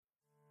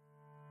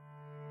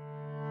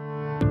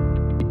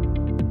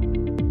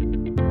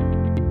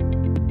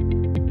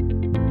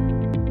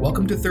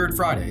Welcome to Third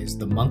Fridays,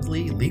 the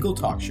monthly legal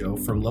talk show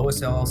from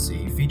LOIS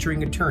LLC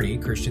featuring attorney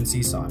Christian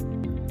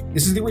Cison.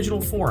 This is the original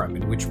forum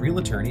in which real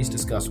attorneys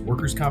discuss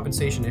workers'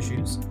 compensation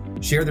issues,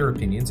 share their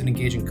opinions, and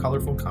engage in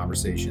colorful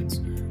conversations.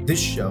 This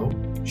show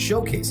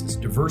showcases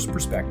diverse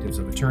perspectives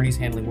of attorneys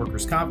handling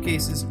workers' comp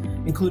cases,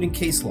 including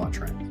case law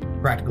trends,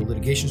 practical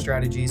litigation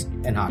strategies,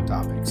 and hot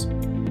topics.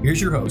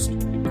 Here's your host,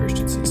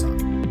 Christian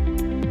Cison.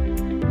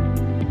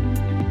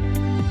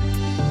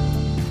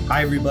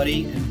 Hi,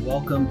 everybody, and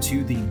welcome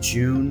to the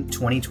June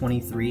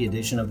 2023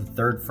 edition of the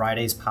Third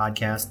Fridays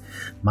podcast.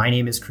 My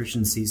name is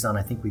Christian Cison.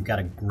 I think we've got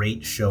a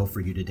great show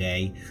for you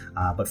today.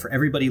 But for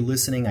everybody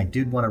listening, I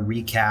did want to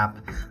recap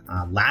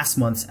last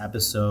month's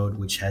episode,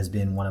 which has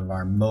been one of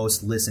our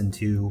most listened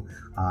to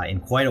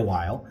in quite a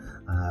while.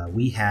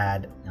 We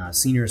had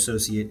Senior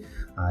Associate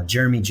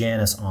Jeremy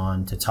Janis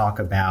on to talk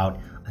about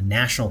a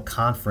national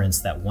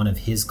conference that one of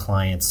his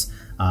clients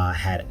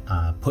had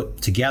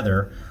put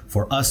together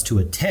for us to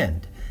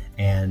attend.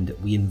 And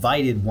we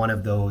invited one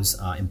of those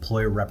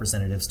employer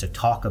representatives to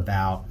talk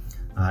about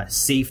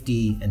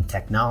safety and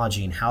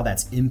technology and how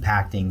that's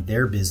impacting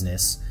their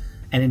business,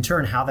 and in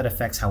turn, how that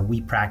affects how we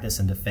practice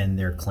and defend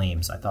their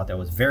claims. I thought that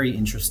was very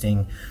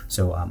interesting.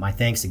 So my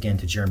thanks again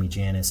to Jeremy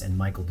Janis and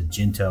Michael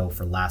DeGinto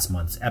for last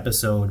month's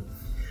episode.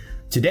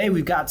 Today,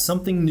 we've got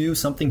something new,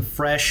 something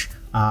fresh.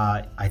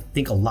 I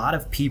think a lot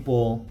of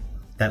people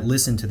that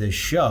listen to this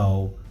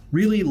show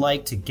really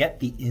like to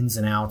get the ins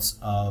and outs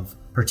of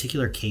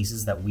particular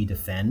cases that we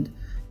defend.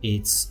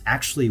 It's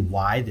actually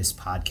why this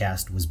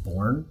podcast was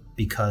born,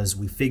 because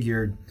we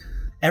figured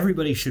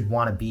everybody should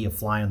want to be a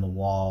fly on the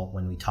wall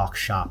when we talk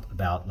shop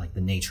about like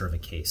the nature of a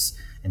case.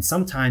 And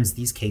sometimes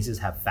these cases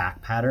have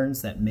fact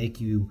patterns that make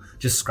you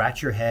just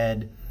scratch your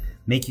head,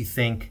 make you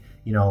think,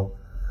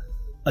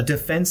 a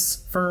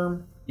defense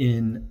firm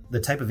in the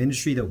type of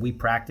industry that we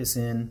practice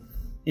in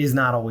is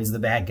not always the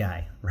bad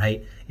guy,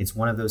 right? It's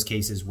one of those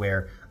cases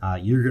where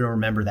you're going to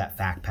remember that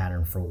fact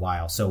pattern for a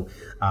while. So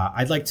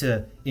I'd like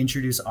to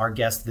introduce our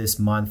guest this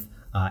month,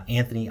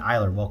 Anthony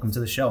Eiler. Welcome to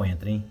the show,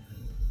 Anthony.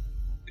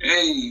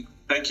 Hey,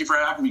 thank you for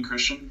having me,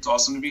 Christian. It's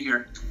awesome to be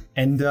here.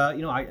 And,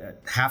 I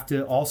have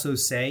to also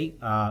say,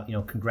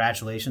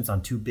 congratulations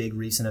on two big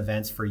recent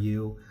events for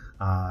you,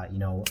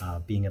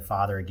 being a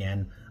father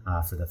again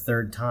for the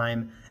third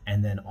time.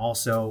 And then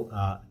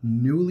also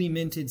newly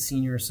minted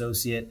senior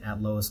associate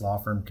at LOIS Law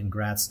Firm.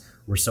 Congrats.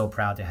 We're so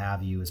proud to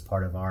have you as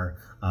part of our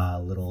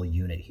little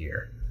unit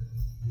here.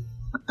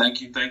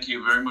 Thank you.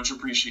 Very much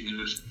appreciated.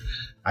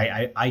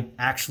 I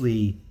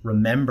actually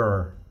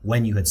remember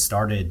when you had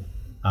started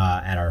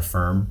at our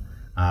firm.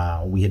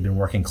 We had been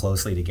working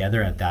closely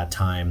together at that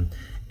time.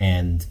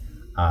 And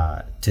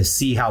to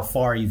see how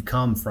far you've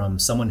come from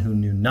someone who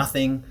knew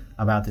nothing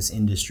about this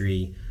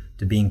industry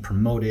to being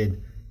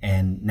promoted,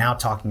 and now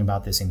talking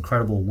about this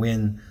incredible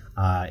win,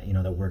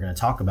 that we're going to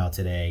talk about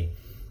today.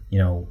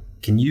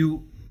 Can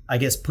you, I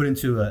guess, put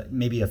into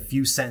maybe a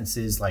few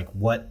sentences like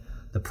what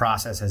the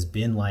process has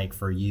been like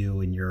for you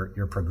and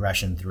your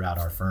progression throughout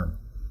our firm?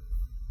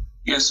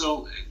 Yeah,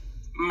 so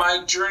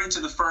my journey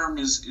to the firm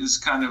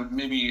is kind of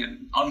maybe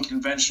an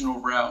unconventional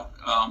route.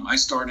 I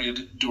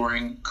started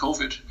during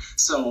COVID,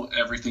 so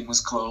everything was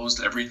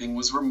closed, everything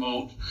was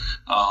remote.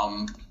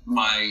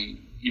 My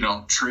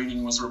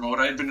training was remote.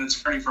 I had been an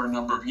attorney for a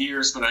number of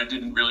years, but I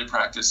didn't really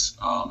practice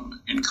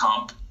in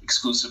comp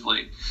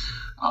exclusively.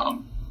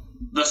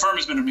 The firm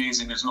has been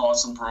amazing. There's an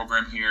awesome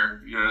program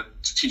here,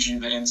 teaching you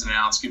the ins and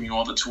outs, giving you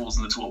all the tools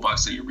in the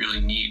toolbox that you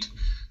really need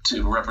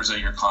to represent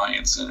your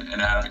clients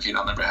and advocate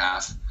on their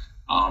behalf.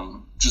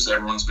 Just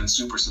everyone's been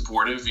super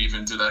supportive,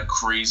 even through that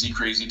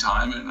crazy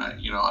time. And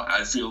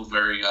I feel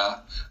very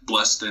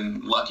blessed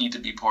and lucky to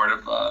be part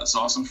of this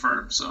awesome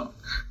firm. So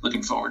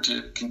looking forward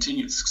to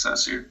continued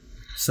success here.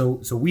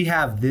 So we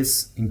have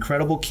this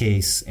incredible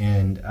case,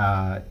 and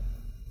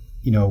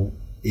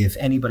if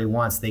anybody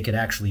wants, they could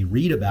actually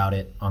read about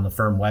it on the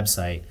firm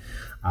website.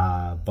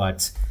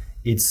 But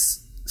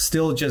it's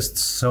still just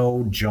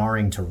so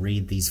jarring to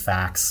read these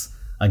facts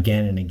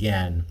again and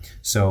again.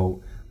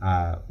 So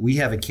we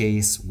have a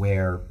case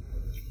where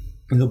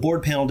the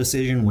board panel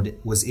decision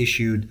was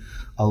issued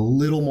a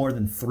little more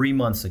than 3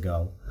 months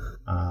ago.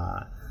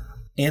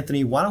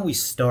 Anthony, why don't we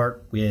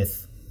start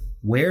with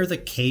where the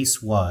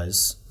case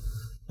was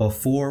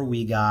before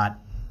we got,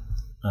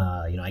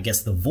 I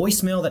guess the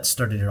voicemail that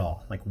started it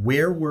all. Like,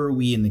 where were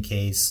we in the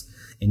case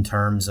in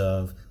terms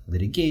of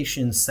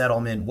litigation,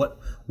 settlement? What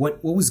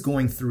was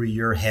going through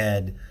your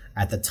head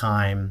at the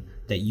time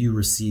that you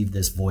received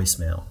this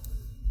voicemail?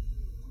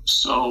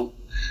 So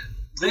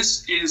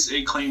this is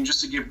a claim,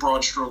 just to give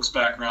broad strokes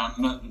background,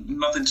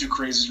 nothing too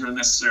crazy really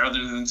necessary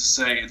other than to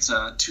say it's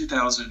a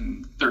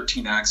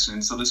 2013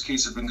 accident. So this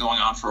case has been going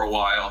on for a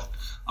while.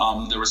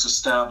 There was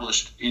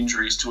established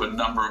injuries to a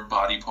number of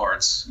body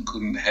parts,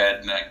 including the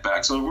head, neck,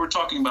 back. So we're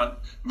talking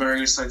about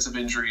various sites of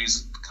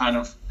injuries, kind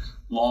of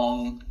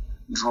long,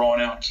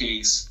 drawn-out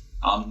case,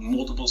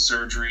 multiple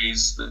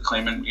surgeries, the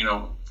claimant,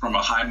 from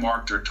a high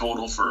mark to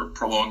total for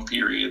prolonged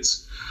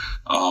periods.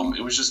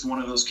 It was just one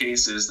of those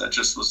cases that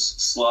just was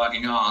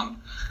slogging on.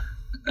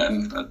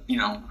 And,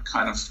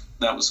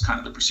 that was kind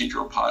of the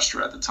procedural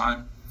posture at the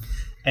time.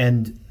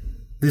 And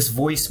this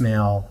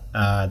voicemail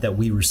that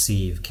we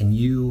receive, can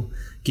you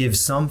give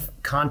some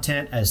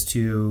content as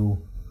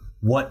to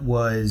what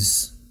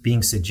was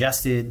being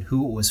suggested,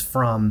 who it was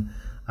from,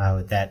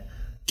 that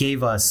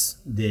gave us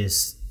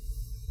this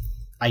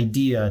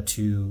idea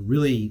to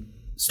really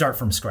start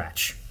from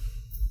scratch?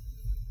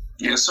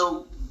 Yeah,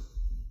 so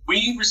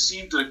we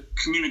received a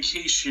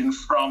communication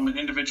from an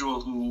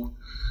individual who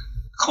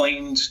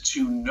claimed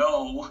to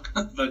know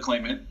the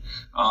claimant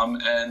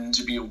and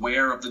to be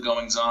aware of the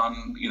goings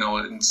on,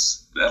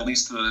 at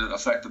least to the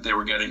effect that they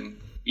were getting,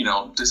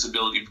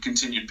 disability,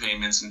 continued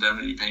payments,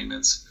 indemnity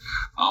payments.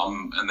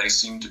 And they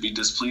seemed to be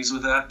displeased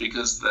with that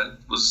because that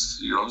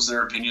was, it was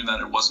their opinion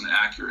that it wasn't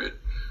accurate.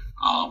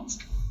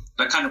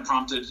 That kind of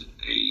prompted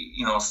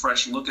a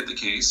fresh look at the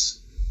case.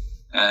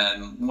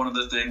 And one of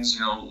the things,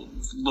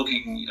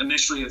 looking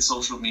initially at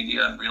social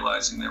media and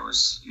realizing there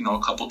was, a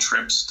couple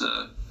trips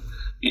to,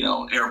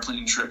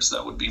 airplane trips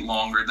that would be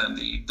longer than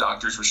the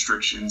doctor's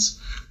restrictions.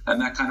 And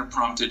that kind of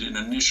prompted an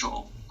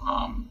initial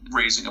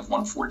raising of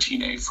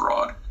 114A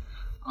fraud.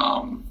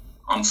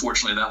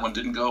 Unfortunately, that one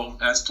didn't go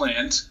as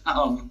planned.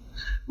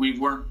 We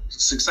weren't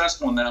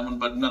successful in that one,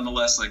 but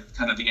nonetheless,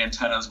 the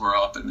antennas were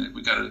up, and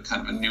we got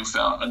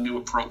a new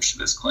approach to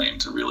this claim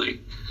to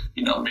really,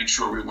 make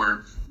sure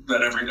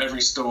that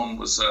every stone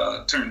was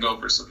turned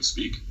over, so to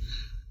speak.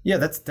 Yeah,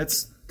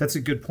 that's a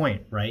good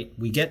point, right?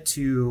 We get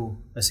to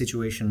a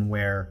situation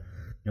where,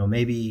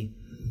 maybe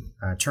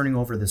turning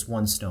over this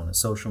one stone, a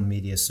social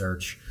media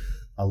search,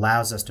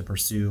 allows us to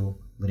pursue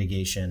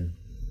litigation.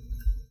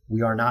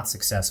 We are not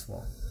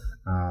successful.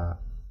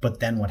 But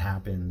then what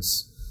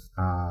happens?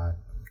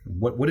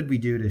 What did we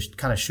do to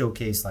kind of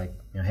showcase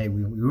hey,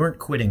 we weren't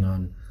quitting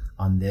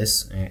on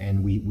this,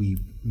 and we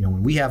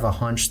when we have a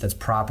hunch that's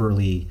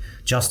properly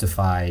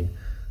justified,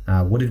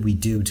 what did we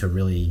do to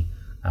really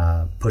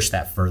push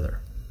that further?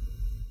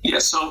 Yeah,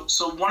 so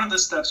one of the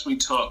steps we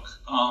took,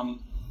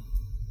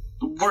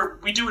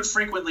 we do it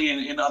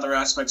frequently in other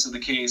aspects of the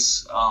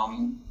case,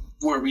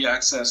 where we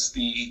access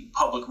the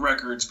public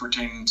records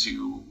pertaining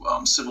to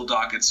civil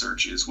docket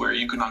searches, where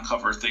you can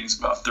uncover things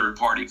about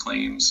third-party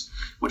claims,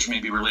 which may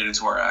be related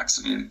to our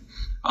accident,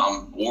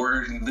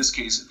 or in this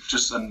case,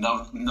 just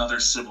another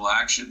civil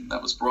action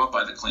that was brought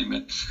by the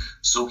claimant.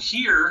 So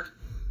here,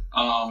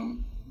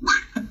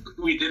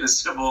 we did a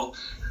civil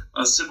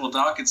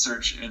docket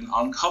search and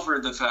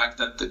uncovered the fact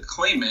that the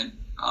claimant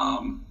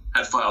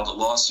had filed a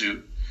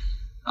lawsuit,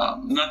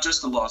 not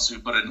just a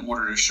lawsuit, but an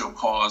order to show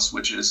cause,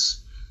 which is,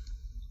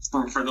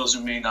 for those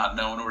who may not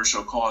know, in order to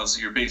show cause,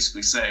 you're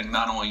basically saying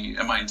not only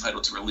am I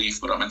entitled to relief,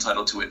 but I'm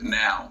entitled to it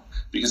now.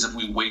 Because if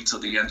we wait till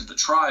the end of the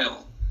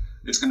trial,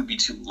 it's going to be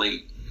too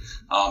late.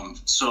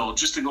 So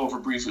just to go over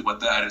briefly what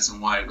that is and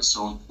why it was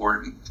so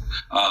important.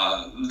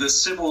 The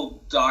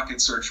civil docket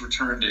search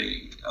returned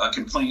a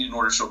complaint in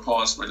order to show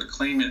cause where the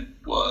claimant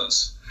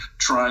was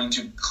trying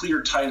to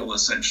clear title,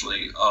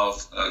 essentially,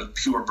 of a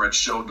purebred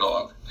show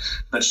dog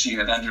that she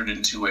had entered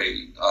into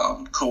a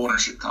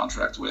co-ownership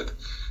contract with.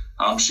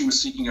 She was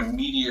seeking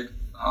immediate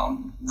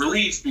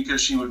relief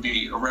because she would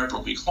be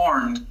irreparably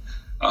harmed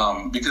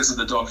because of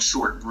the dog's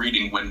short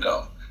breeding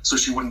window. So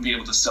she wouldn't be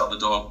able to sell the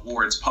dog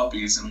or its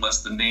puppies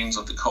unless the names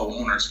of the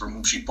co-owners from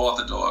whom she bought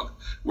the dog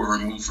were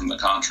removed from the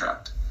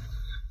contract.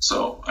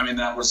 So,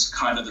 that was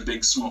kind of the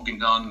big smoking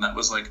gun. That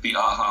was the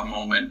aha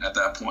moment at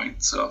that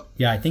point. So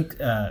yeah, I think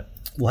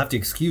we'll have to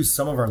excuse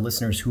some of our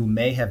listeners who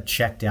may have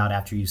checked out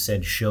after you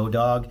said show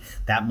dog.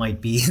 That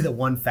might be the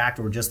one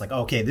factor we're just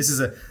okay, this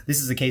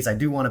is a case I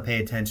do want to pay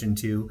attention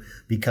to,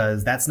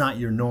 because that's not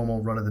your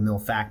normal run-of-the-mill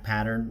fact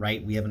pattern,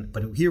 right?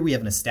 But here we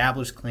have an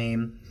established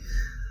claim.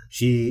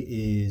 She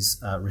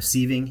is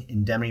receiving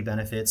indemnity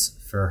benefits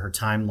for her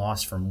time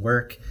lost from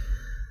work.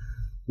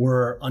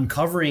 We're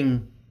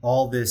uncovering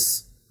all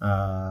this,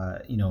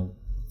 I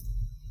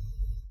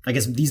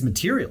guess these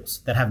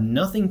materials that have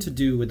nothing to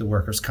do with the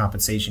workers'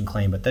 compensation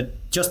claim, but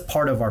that just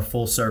part of our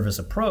full service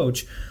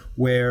approach,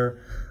 where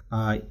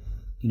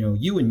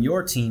you and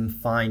your team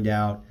find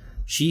out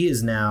she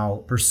is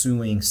now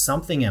pursuing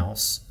something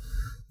else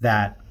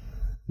that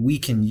we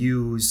can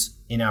use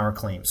in our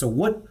claim. So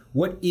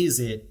what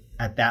is it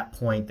at that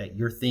point that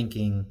you're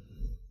thinking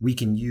we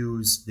can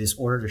use this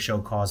order to show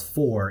cause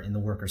for in the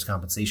workers'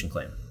 compensation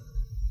claim?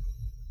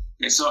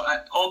 Okay, so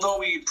although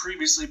we had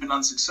previously been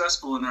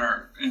unsuccessful in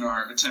our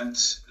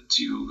attempt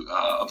to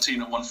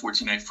obtain a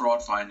 114A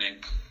fraud finding,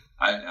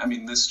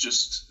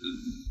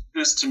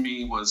 this to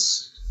me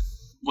was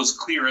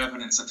clear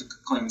evidence that the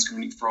claimant's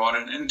committing fraud,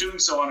 and doing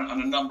so on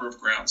a number of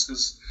grounds.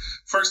 Because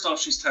first off,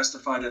 she's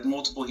testified at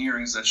multiple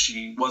hearings that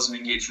she wasn't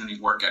engaged in any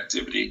work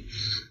activity.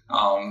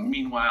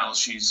 Meanwhile,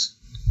 she's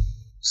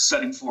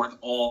setting forth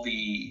all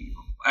the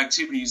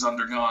activities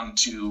undergone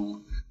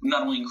to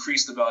not only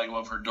increase the value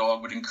of her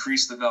dog, but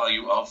increase the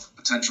value of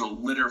potential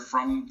litter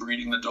from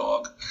breeding the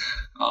dog,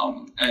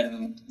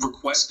 and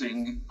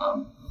requesting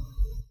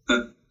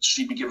that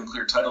she be given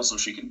clear title so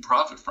she can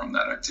profit from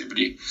that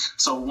activity.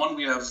 So one,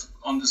 we have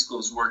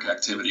undisclosed work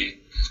activity.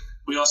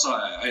 We also,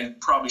 I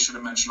probably should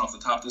have mentioned off the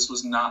top, this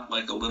was not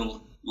like a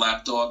little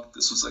lap dog.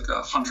 This was like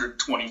a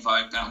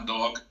 125-pound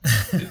dog.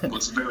 It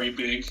was very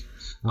big.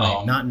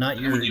 Right. Not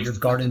your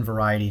garden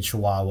variety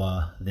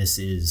Chihuahua. This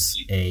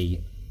is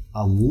a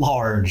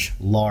large,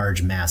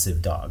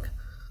 massive dog.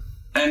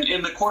 And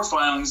in the court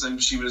filings,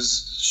 and she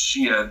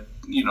had,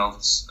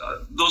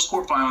 those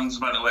court filings,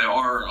 by the way,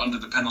 are under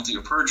the penalty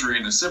of perjury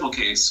in a civil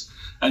case.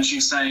 And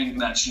she's saying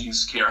that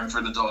she's caring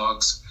for the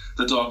dogs.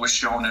 The dog was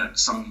shown at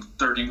some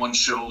 31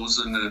 shows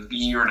in a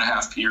year and a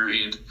half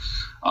period.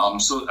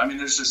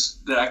 There's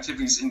just the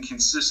activities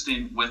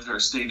inconsistent with her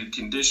stated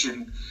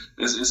condition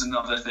is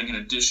another thing in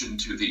addition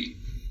to the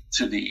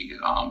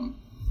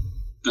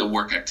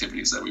work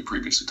activities that we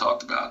previously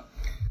talked about.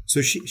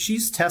 So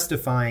she's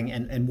testifying,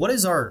 and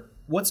what's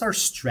our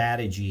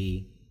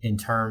strategy in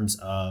terms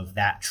of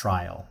that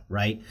trial,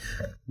 right?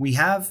 We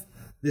have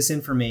this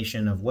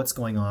information of what's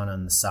going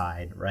on the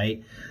side,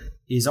 right?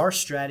 Is our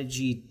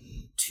strategy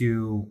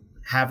to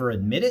have her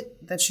admit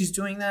it that she's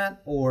doing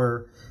that,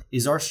 or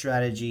is our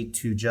strategy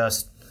to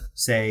just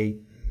say,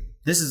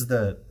 these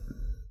are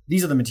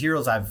the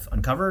materials I've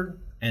uncovered,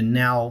 and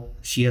now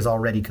she has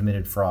already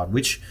committed fraud?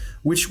 Which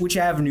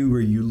avenue are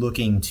you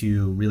looking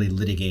to really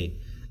litigate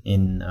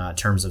in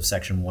terms of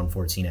Section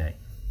 114A?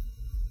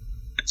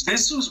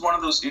 This was one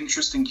of those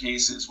interesting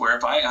cases where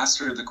if I asked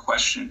her the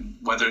question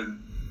whether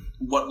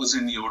what was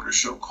in the order to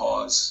show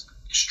cause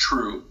is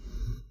true,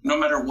 no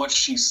matter what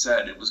she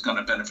said, it was going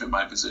to benefit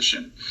my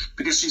position.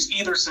 Because she's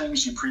either saying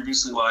she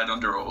previously lied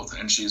under oath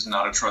and she's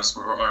not a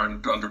trustworthy, or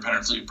under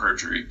penalty of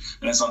perjury,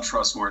 and it's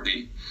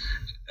untrustworthy,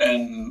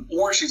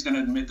 or she's going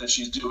to admit that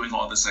she's doing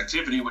all this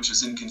activity, which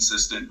is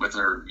inconsistent with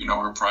her,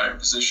 her prior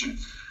position.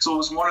 So it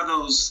was one of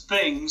those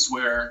things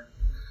where,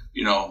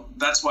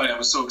 that's why I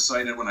was so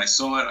excited when I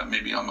saw it.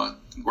 Maybe I'm a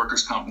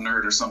workers' comp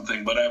nerd or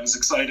something, but I was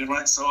excited when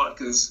I saw it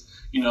because,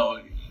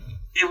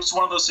 it was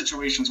one of those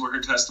situations where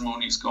her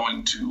testimony is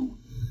going to,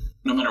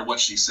 no matter what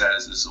she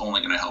says, is only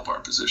going to help our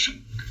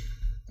position.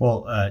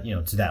 Well,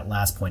 to that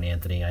last point,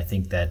 Anthony, I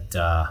think that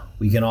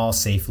we can all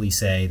safely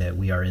say that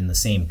we are in the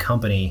same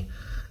company.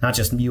 Not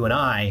just you and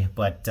I,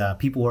 but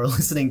people who are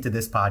listening to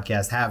this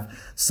podcast have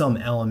some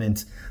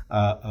element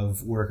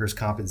of workers'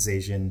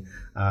 compensation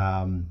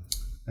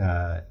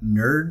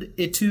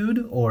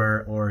nerditude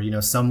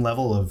or some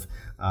level of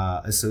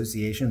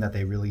association that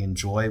they really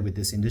enjoy with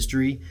this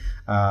industry.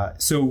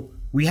 So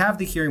we have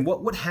the hearing.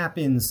 What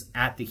happens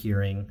at the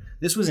hearing?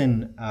 This was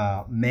in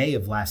May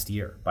of last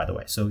year, by the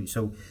way.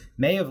 So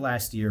May of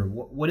last year.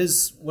 What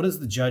does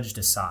the judge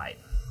decide?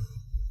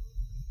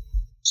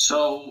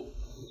 So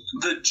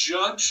the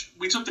judge,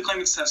 we took the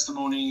claimant's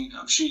testimony.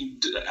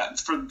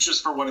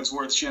 For what it's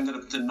worth, she ended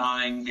up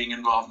denying being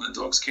involved in the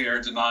dog's care,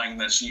 denying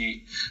that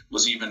she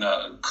was even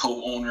a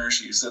co-owner.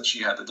 She said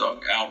she had the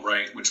dog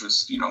outright, which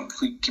was,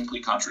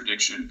 complete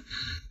contradiction.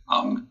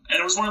 And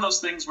it was one of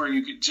those things where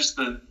you could just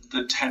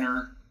the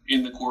tenor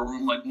in the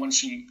courtroom, like when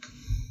she,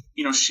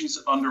 she's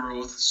under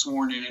oath,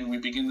 sworn in, we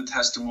begin the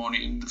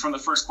testimony. And from the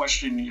first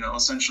question,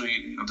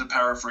 essentially, to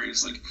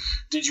paraphrase, like,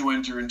 did you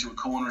enter into a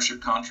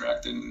co-ownership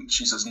contract? And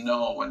she says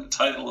no, and the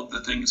title of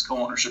the thing is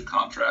co-ownership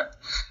contract.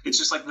 It's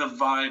just like the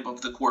vibe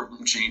of the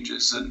courtroom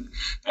changes, and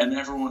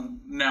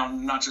everyone now,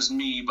 not just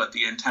me, but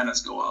the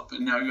antennas go up.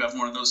 And now you have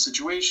one of those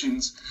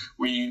situations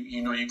where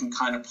you can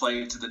kind of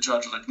play it to the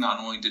judge, like, not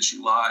only did she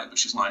lie, but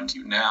she's lying to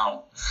you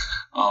now.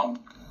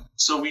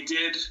 So we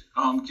did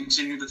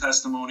continue the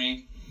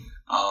testimony.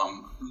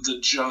 The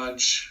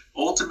judge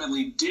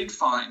ultimately did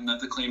find that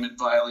the claimant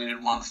violated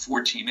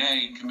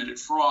 114A and committed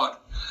fraud,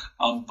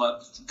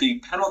 but the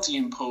penalty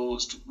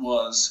imposed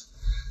was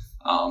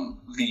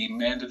the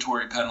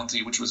mandatory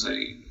penalty, which was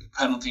a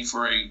penalty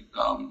for a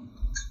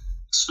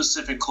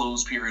specific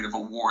closed period of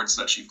awards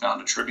that she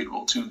found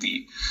attributable to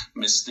the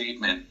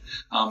misstatement.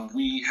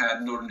 We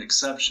had noted an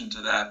exception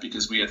to that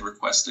because we had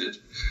requested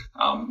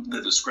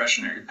the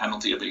discretionary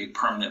penalty of a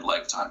permanent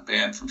lifetime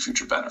ban from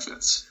future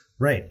benefits.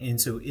 Right. And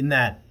so in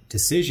that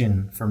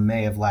decision from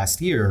May of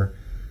last year,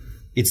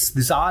 it's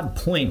this odd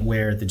point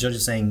where the judge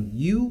is saying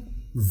you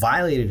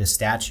violated a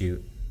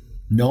statute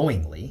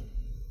knowingly,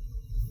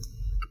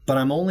 but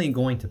I'm only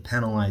going to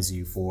penalize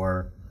you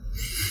for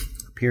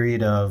a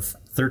period of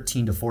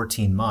 13 to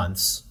 14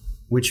 months,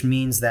 which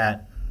means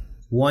that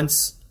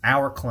once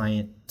our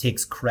client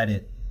takes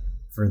credit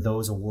for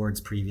those awards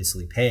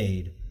previously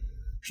paid,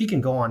 she can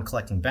go on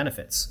collecting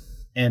benefits.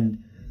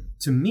 And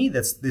to me,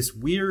 that's this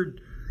weird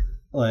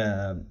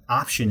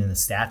option in the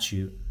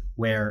statute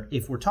where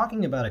if we're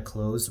talking about a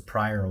closed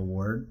prior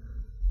award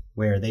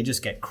where they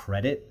just get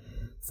credit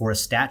for a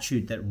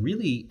statute that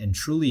really and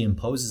truly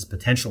imposes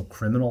potential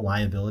criminal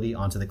liability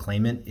onto the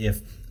claimant if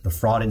the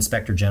fraud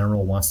inspector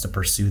general wants to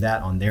pursue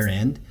that on their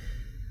end,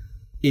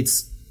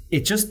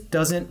 it just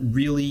doesn't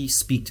really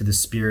speak to the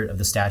spirit of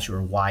the statute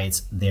or why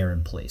it's there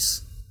in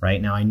place.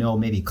 Right now, I know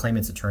maybe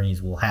claimants'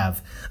 attorneys will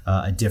have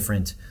a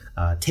different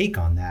take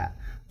on that,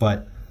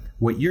 but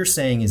what you're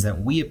saying is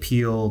that we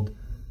appealed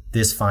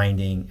this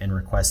finding and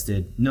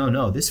requested,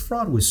 no, this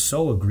fraud was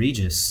so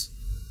egregious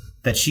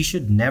that she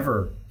should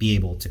never be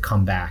able to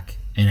come back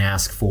and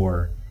ask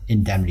for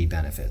indemnity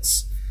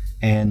benefits.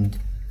 And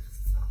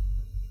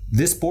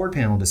this board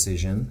panel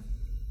decision,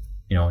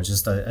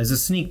 just as a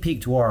sneak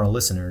peek to our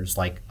listeners,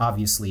 like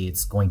obviously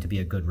it's going to be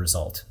a good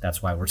result.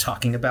 That's why we're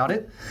talking about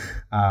it.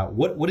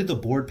 What did the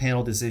board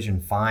panel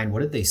decision find? What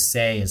did they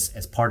say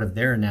as part of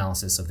their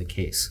analysis of the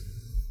case?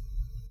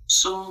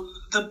 So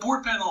the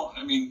board panel,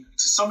 to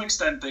some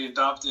extent, they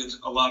adopted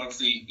a lot of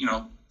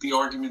the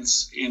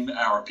arguments in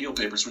our appeal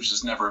papers, which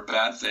is never a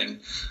bad thing.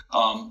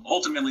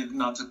 Ultimately,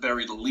 not to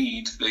bury the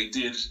lead, they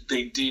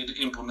did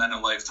implement a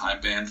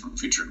lifetime ban from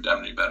future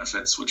indemnity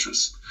benefits, which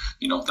was,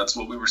 that's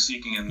what we were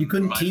seeking. You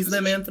couldn't tease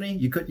them, Anthony.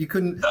 You couldn't keep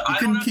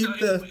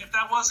the. If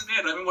that wasn't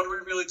it, what are we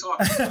really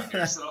talking about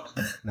here? So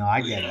no,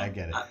 I get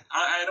it.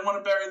 I don't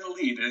want to bury the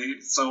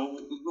lead, so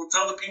we'll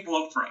tell the people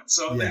up front.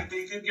 So they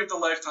did give the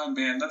lifetime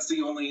ban. That's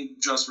the only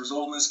just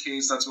result in this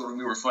case. That's what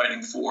we were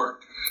fighting for.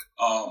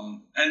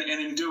 And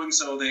in doing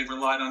so, they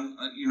relied on,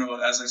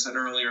 as I said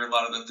earlier, a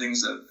lot of the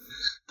things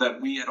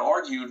that we had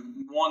argued.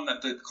 One,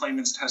 that the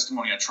claimant's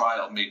testimony at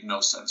trial made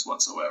no sense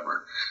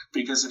whatsoever,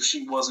 because if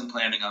she wasn't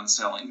planning on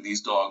selling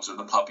these dogs or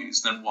the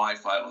puppies, then why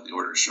file the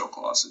order to show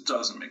cause? It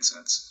doesn't make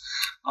sense.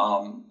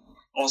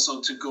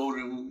 Also, to go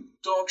to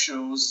dog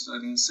shows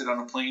and sit on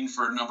a plane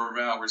for a number of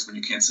hours when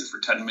you can't sit for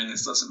 10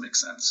 minutes doesn't make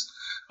sense.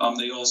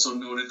 They also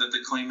noted that the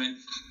claimant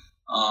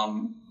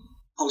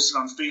posted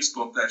on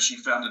Facebook that she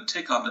found a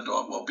tick on the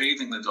dog while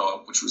bathing the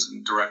dog, which was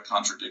in direct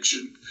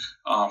contradiction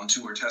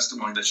to her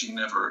testimony that she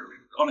never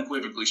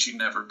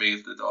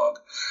bathed the dog,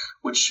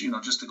 which,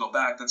 just to go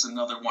back, that's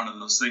another one of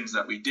those things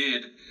that we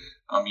did.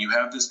 You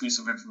have this piece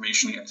of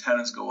information, the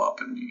antennas go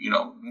up, and,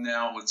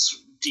 now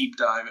it's deep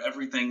dive,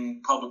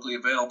 everything publicly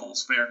available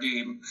is fair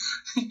game.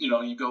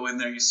 You go in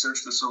there, you search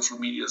the social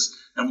medias,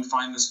 and we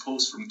find this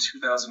post from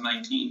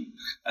 2019,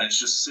 and it's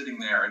just sitting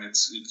there, and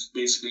it's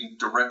basically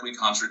directly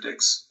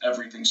contradicts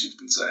everything she's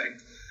been saying.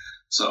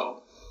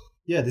 So,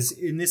 yeah,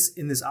 in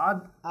this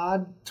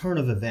odd turn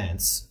of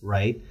events,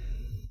 right?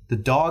 The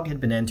dog had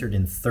been entered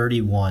in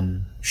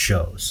 31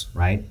 shows,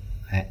 right?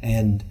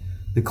 And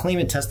the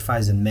claimant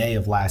testifies in May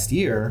of last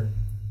year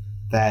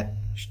that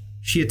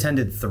she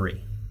attended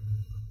 3.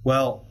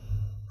 Well,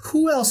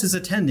 who else is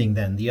attending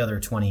then the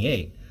other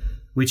 28?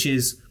 Which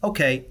is,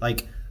 okay,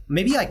 like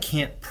maybe I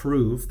can't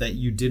prove that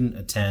you didn't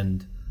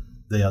attend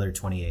the other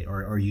 28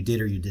 or you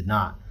did or you did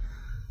not.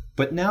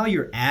 But now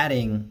you're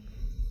adding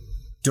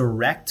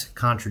direct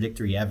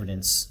contradictory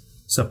evidence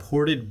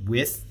supported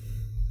with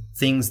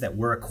things that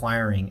we're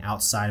acquiring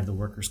outside of the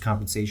workers'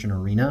 compensation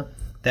arena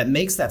that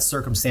makes that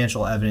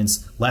circumstantial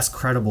evidence less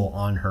credible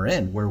on her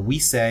end, where we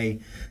say,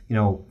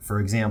 for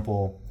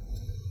example,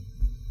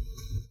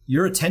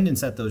 your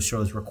attendance at those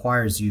shows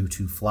requires you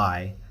to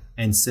fly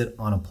and sit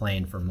on a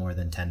plane for more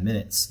than 10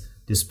 minutes,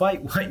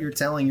 despite what you're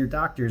telling your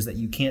doctors that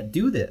you can't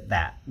do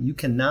that. You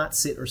cannot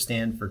sit or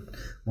stand for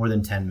more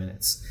than 10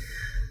 minutes.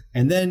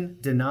 And then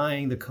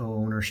denying the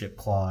co-ownership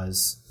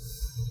clause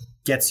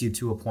gets you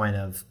to a point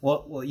of,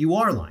 well, you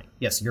are lying.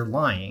 Yes, you're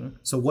lying.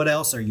 So what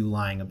else are you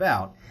lying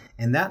about?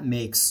 And that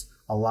makes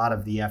a lot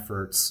of the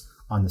efforts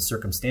on the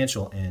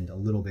circumstantial end a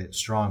little bit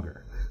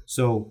stronger.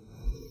 So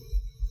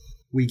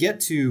we get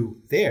to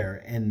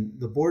there, and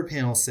the board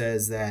panel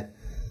says that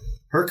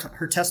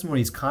her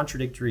testimony is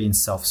contradictory and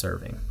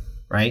self-serving,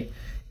 right?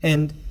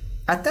 And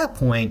at that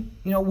point,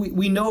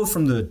 we know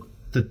from the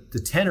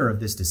tenor of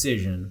this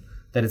decision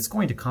that it's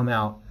going to come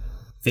out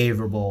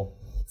favorable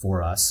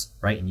for us,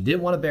 right? And you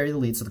didn't want to bury the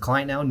lead, so the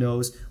client now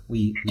knows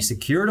we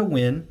secured a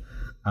win,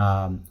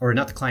 or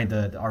not the client,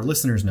 our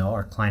listeners know,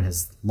 our client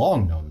has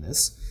long known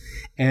this.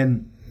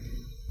 And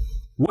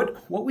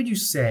what would you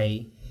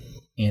say,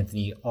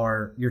 Anthony,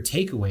 are your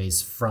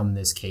takeaways from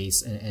this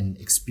case and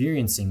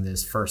experiencing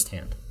this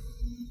firsthand?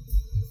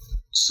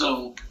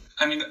 So,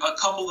 a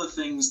couple of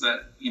things that,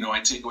 I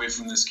take away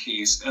from this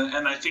case,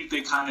 and I think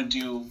they kind of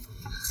do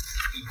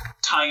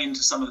tie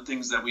into some of the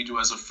things that we do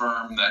as a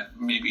firm that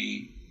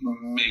maybe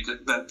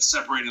that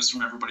separate us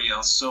from everybody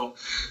else. So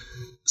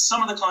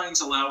some of the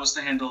clients allow us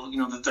to handle,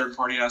 the third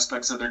party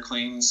aspects of their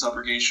claims,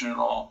 subrogation and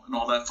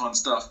all that fun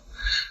stuff.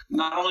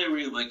 Not only are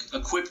we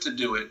equipped to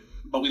do it,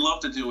 but we love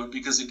to do it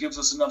because it gives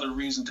us another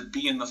reason to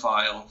be in the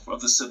file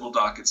of the civil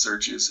docket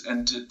searches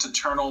and to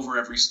turn over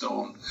every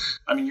stone.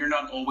 You're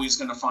not always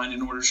going to find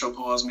an order to show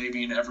cause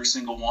maybe in every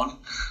single one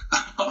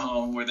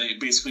where they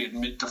basically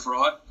admit to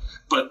fraud,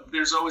 but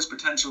there's always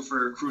potential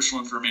for crucial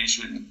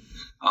information.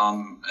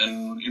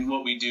 And in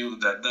what we do,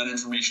 that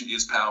information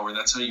is power.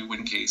 That's how you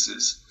win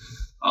cases.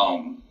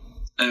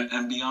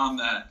 And beyond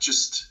that,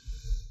 just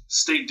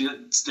stay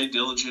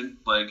diligent,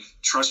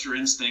 trust your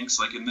instincts.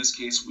 In this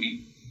case,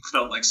 we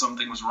felt like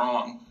something was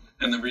wrong,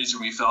 and the reason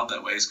we felt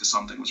that way is because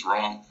something was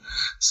wrong.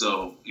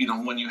 So,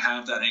 when you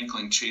have that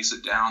inkling, chase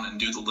it down and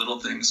do the little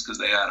things because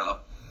they add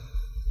up.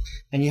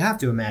 And you have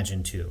to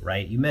imagine too,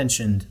 right? You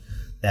mentioned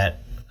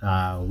that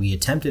we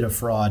attempted a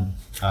fraud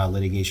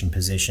litigation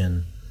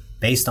position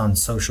based on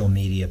social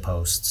media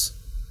posts.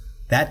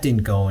 That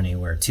didn't go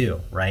anywhere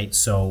too, right?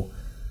 So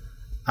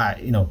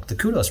the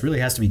kudos really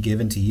has to be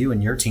given to you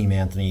and your team,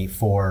 Anthony,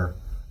 for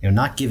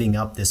not giving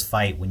up this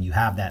fight when you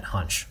have that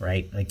hunch,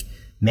 right? Like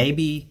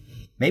maybe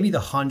the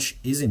hunch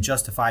isn't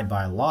justified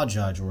by a law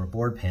judge or a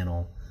board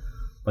panel,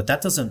 but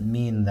that doesn't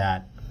mean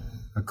that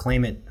a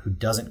claimant who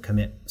doesn't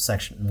commit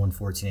Section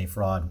 114A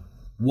fraud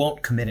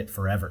won't commit it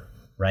forever,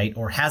 right?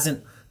 Or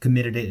hasn't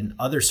committed it in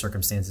other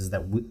circumstances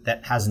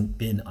that hasn't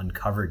been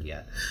uncovered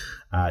yet.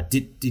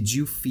 Did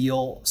you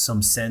feel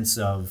some sense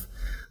of,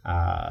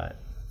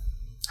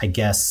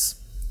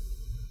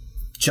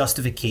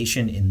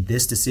 justification in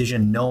this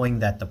decision, knowing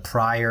that the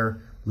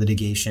prior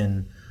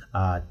litigation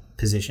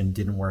position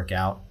didn't work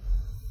out?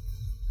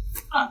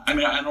 I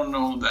mean, I don't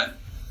know that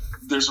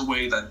there's a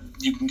way that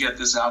you can get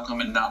this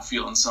outcome and not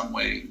feel in some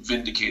way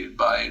vindicated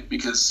by it,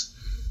 because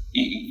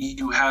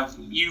you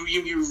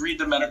read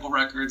the medical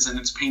records and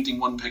it's painting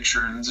one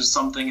picture, and just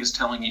something is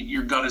telling you,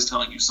 your gut is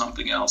telling you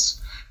something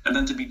else, and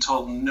then to be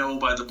told no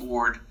by the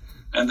board,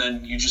 and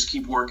then you just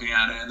keep working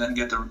at it and then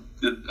get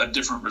a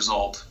different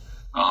result.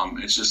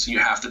 It's just, you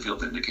have to feel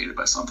vindicated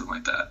by something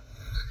like that.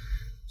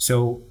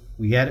 So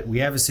we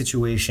have a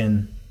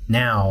situation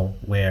now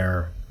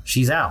where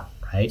she's out,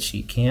 right?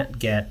 She can't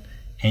get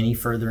any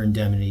further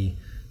indemnity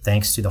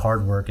thanks to the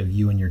hard work of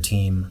you and your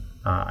team.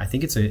 I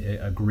think it's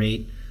a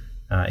great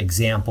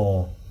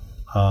example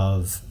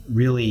of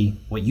really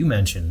what you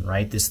mentioned,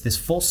 right? This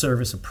full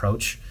service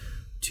approach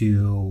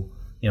to,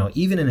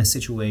 even in a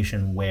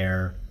situation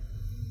where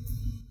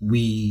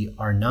we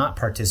are not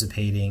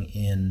participating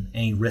in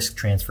any risk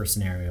transfer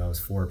scenarios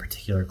for a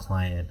particular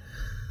client,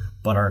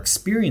 but our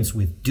experience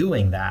with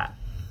doing that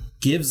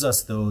gives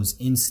us those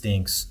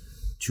instincts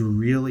to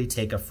really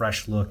take a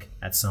fresh look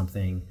at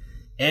something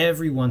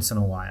every once in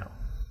a while.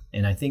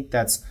 And I think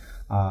that's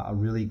a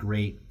really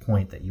great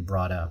point that you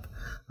brought up.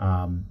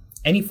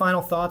 Any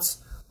final thoughts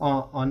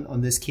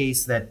on this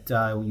case that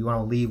you want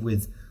to leave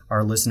with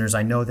our listeners?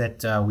 I know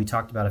that we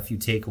talked about a few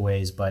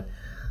takeaways, but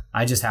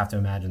I just have to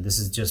imagine this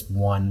is just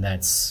one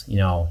that's,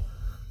 you're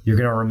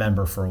going to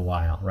remember for a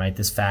while, right?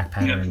 This fact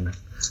pattern. Yeah.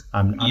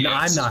 I'm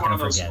not going to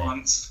forget it.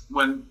 Ones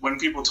when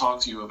people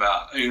talk to you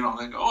about,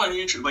 like, oh, I'm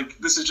interested. Like,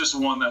 this is just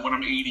one that when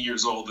I'm 80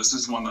 years old, this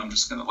is one that I'm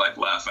just going to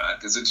laugh at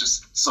because it's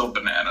just so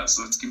bananas.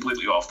 So it's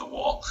completely off the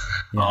wall.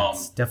 Yeah,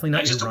 it's definitely not.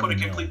 And just to put a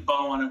complete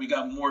bow on it, we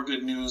got more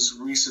good news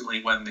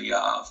recently when the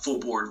full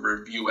board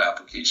review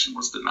application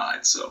was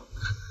denied. So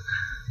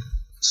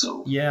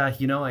yeah,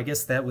 I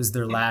guess that was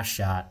their last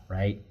shot,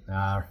 right?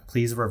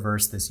 Please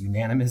reverse this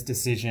unanimous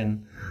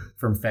decision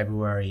from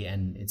February.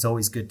 And it's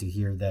always good to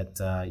hear that,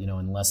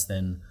 in less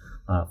than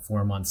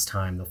 4 months'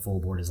 time, the full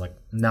board is like,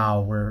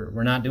 no,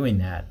 we're not doing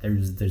that.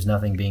 There's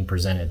nothing being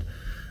presented.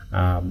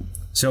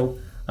 So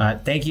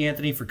thank you,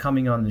 Anthony, for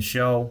coming on the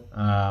show.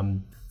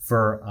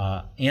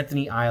 For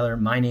Anthony Eiler,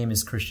 my name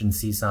is Christian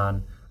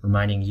Cisan,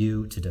 reminding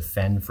you to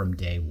defend from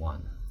day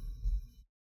one.